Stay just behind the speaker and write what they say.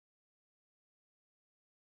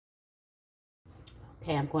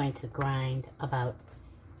Okay, I'm going to grind about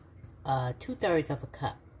 2/3 of a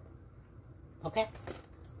cup. Okay?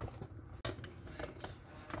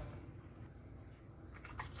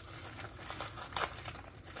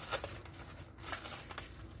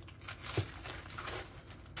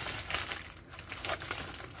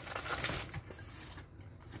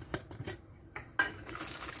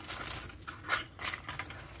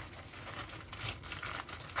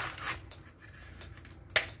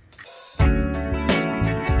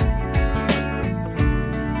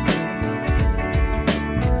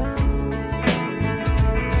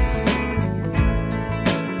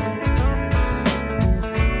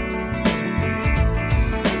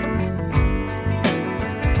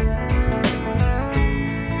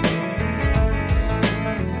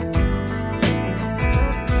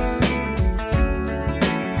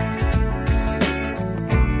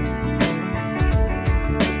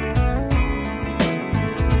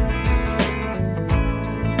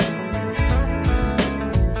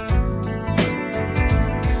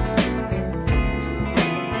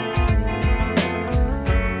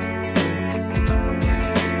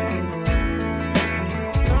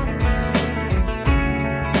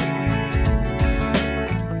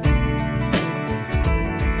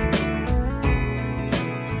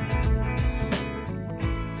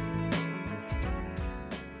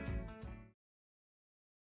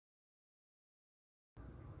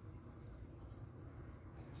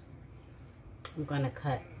 I'm going to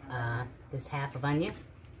cut this half of onion.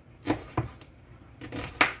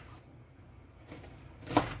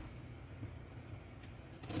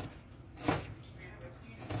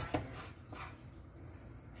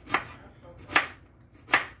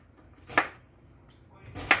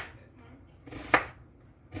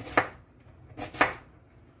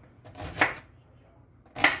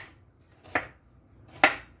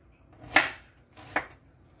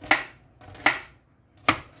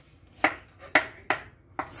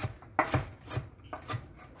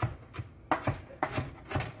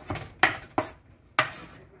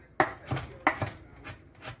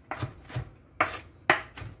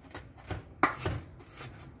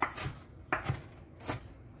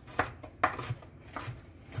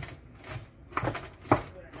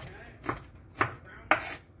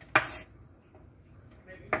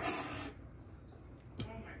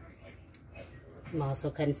 I'm also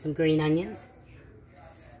cutting some green onions.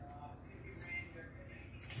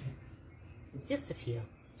 Just a few.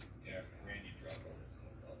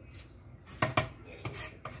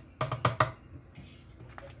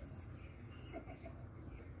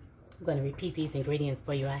 I'm going to repeat these ingredients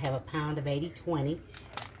for you. I have a pound of 80/20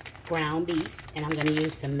 ground beef, and I'm going to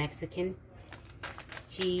use some Mexican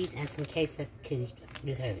cheese and some queso.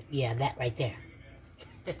 Yeah, that right there.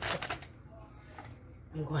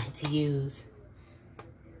 I'm going to use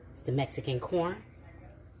some Mexican corn,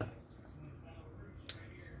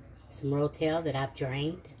 some rotel that I've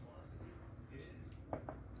drained,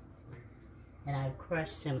 and I've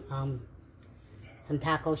crushed some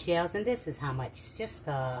taco shells, and this is how much. It's just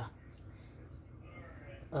about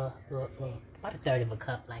 1/3 of a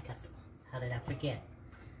cup. How did I forget?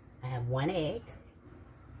 I have 1 egg.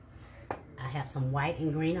 I have some white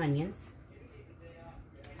and green onions.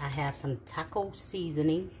 I have some taco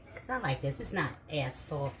seasoning, because I like this. It's not as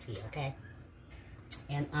salty, okay?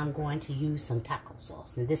 And I'm going to use some taco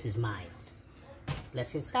sauce, and this is mild.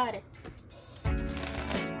 Let's get started.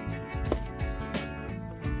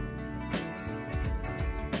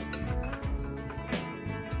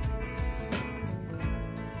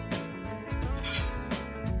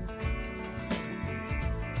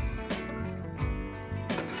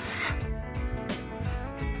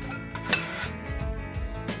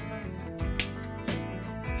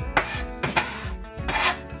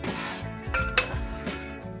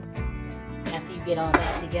 Get all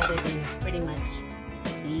that together, then it's pretty much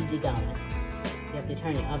easy going. You have to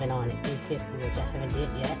turn your oven on at 350, which I haven't did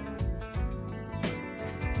yet.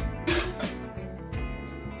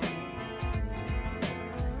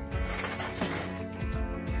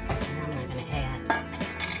 And I'm not going to add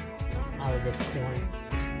all of this corn.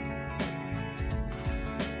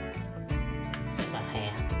 About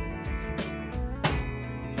half.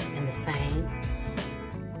 And the same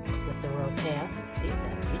with the rotel. These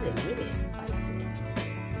are really spicy.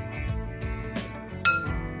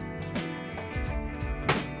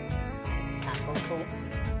 Taco sauce.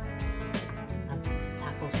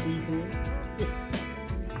 Taco seasoning.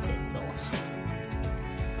 I said sauce.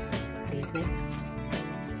 Seasoning.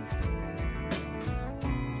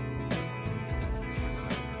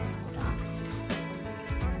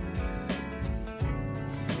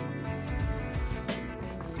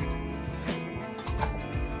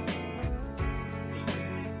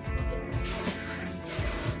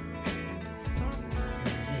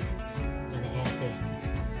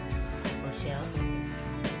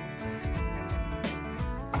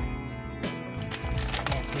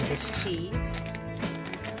 this cheese.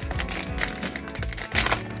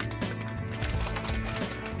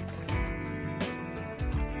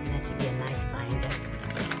 And that should be a nice binder.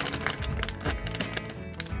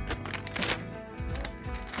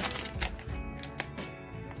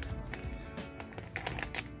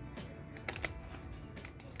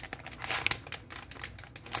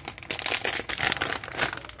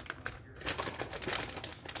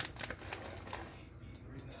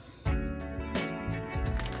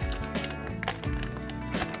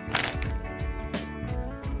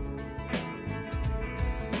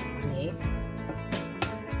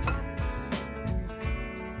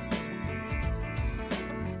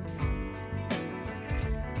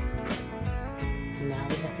 Now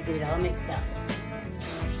we have to get it all mixed up.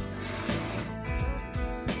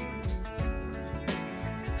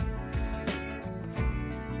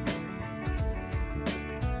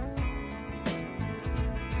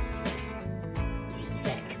 Give me a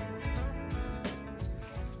sec.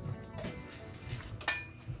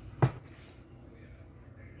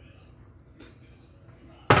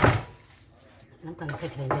 And I'm gonna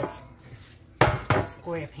cook it in this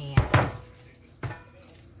square pan.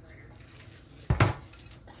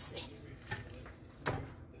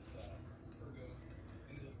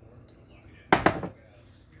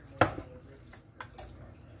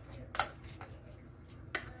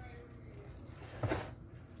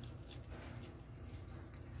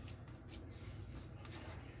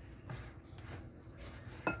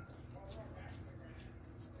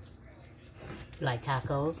 Like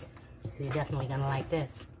tacos, you're definitely gonna like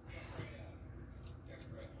this.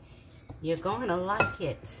 You're gonna like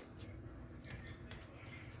it.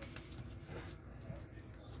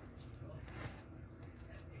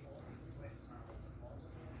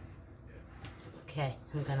 Okay,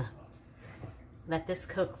 I'm gonna let this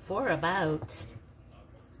cook for about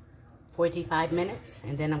 45 minutes,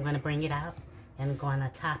 and then I'm gonna bring it out and I'm gonna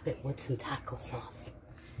top it with some taco sauce.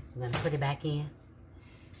 I'm gonna put it back in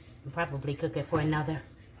and probably cook it for another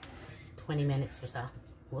 20 minutes or so.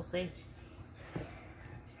 We'll see.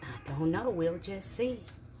 I don't know, we'll just see.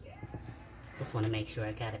 Just want to make sure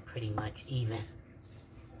I got it pretty much even.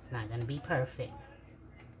 It's not gonna be perfect.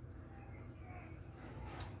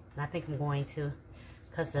 And I think I'm going to,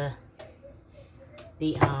 cause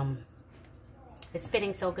it's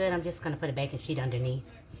fitting so good, I'm just gonna put a baking sheet underneath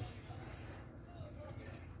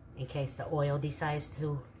in case the oil decides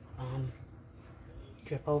to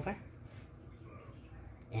drip over.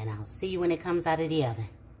 And I'll see you when it comes out of the oven.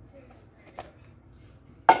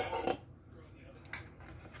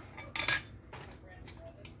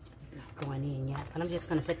 It's not going in yet, but I'm just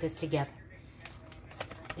going to put this together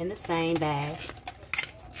in the same bag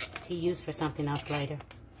to use for something else later.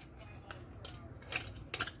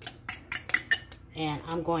 And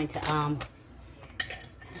I'm going to I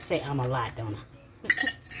say a lot, don't I?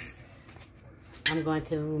 I'm going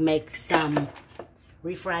to make some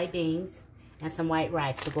refried beans and some white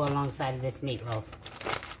rice to go alongside of this meatloaf.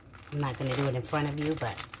 I'm not going to do it in front of you,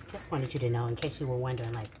 but just wanted you to know in case you were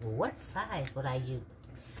wondering, like, well, what size would I use?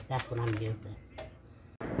 That's what I'm using.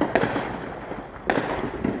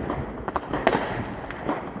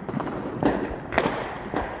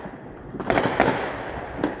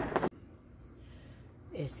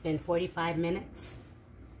 It's been 45 minutes,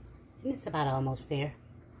 and it's about almost there.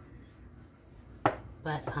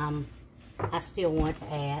 But I still want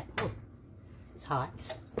to add, oh, it's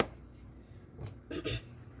hot.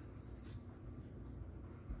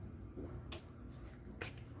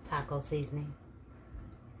 Taco seasoning.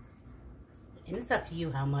 And it's up to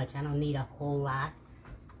you how much. I don't need a whole lot.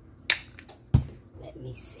 Let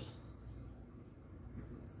me see.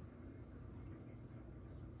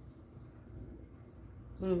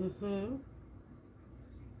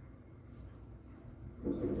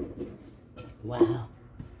 Wow.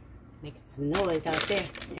 Making some noise out there.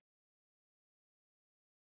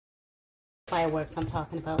 Fireworks I'm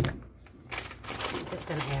talking about. I'm just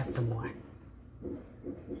gonna add some more.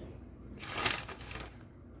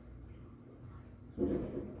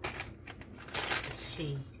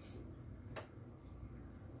 Cheese.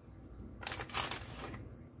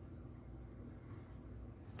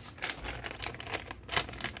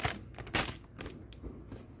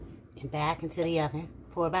 And back into the oven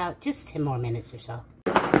for about just 10 more minutes or so.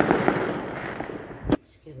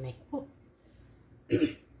 Excuse me.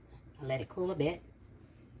 I'll let it cool a bit.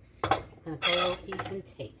 I'm gonna throw these and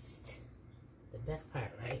taste. The best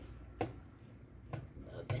part, right?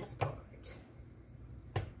 The best part.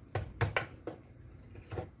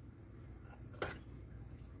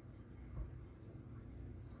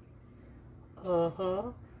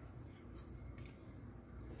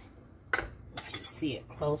 Juicy. see it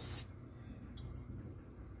close.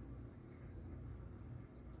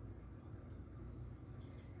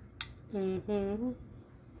 And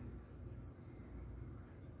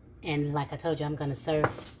like I told you, I'm going to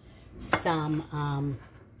serve some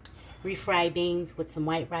refried beans with some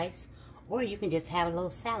white rice. Or you can just have a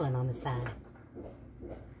little salad on the side.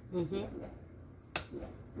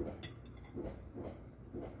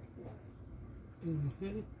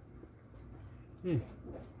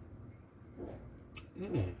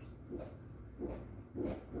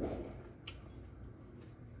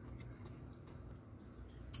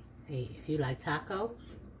 Hey, if you like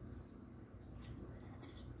tacos,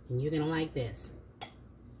 and you're gonna like this,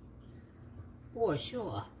 for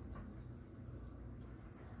sure.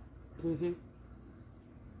 That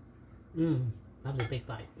was a big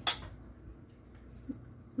bite.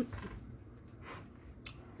 Give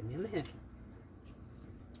me a minute.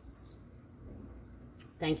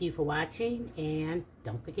 Thank you for watching, and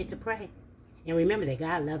don't forget to pray. And remember that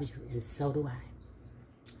God loves you, and so do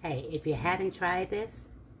I. Hey, if you haven't tried this,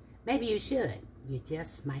 maybe you should. You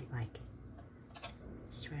just might like it.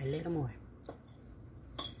 Let's try a little more.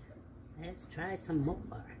 Let's try some more.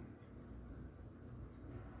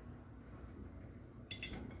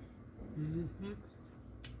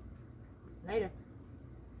 Later.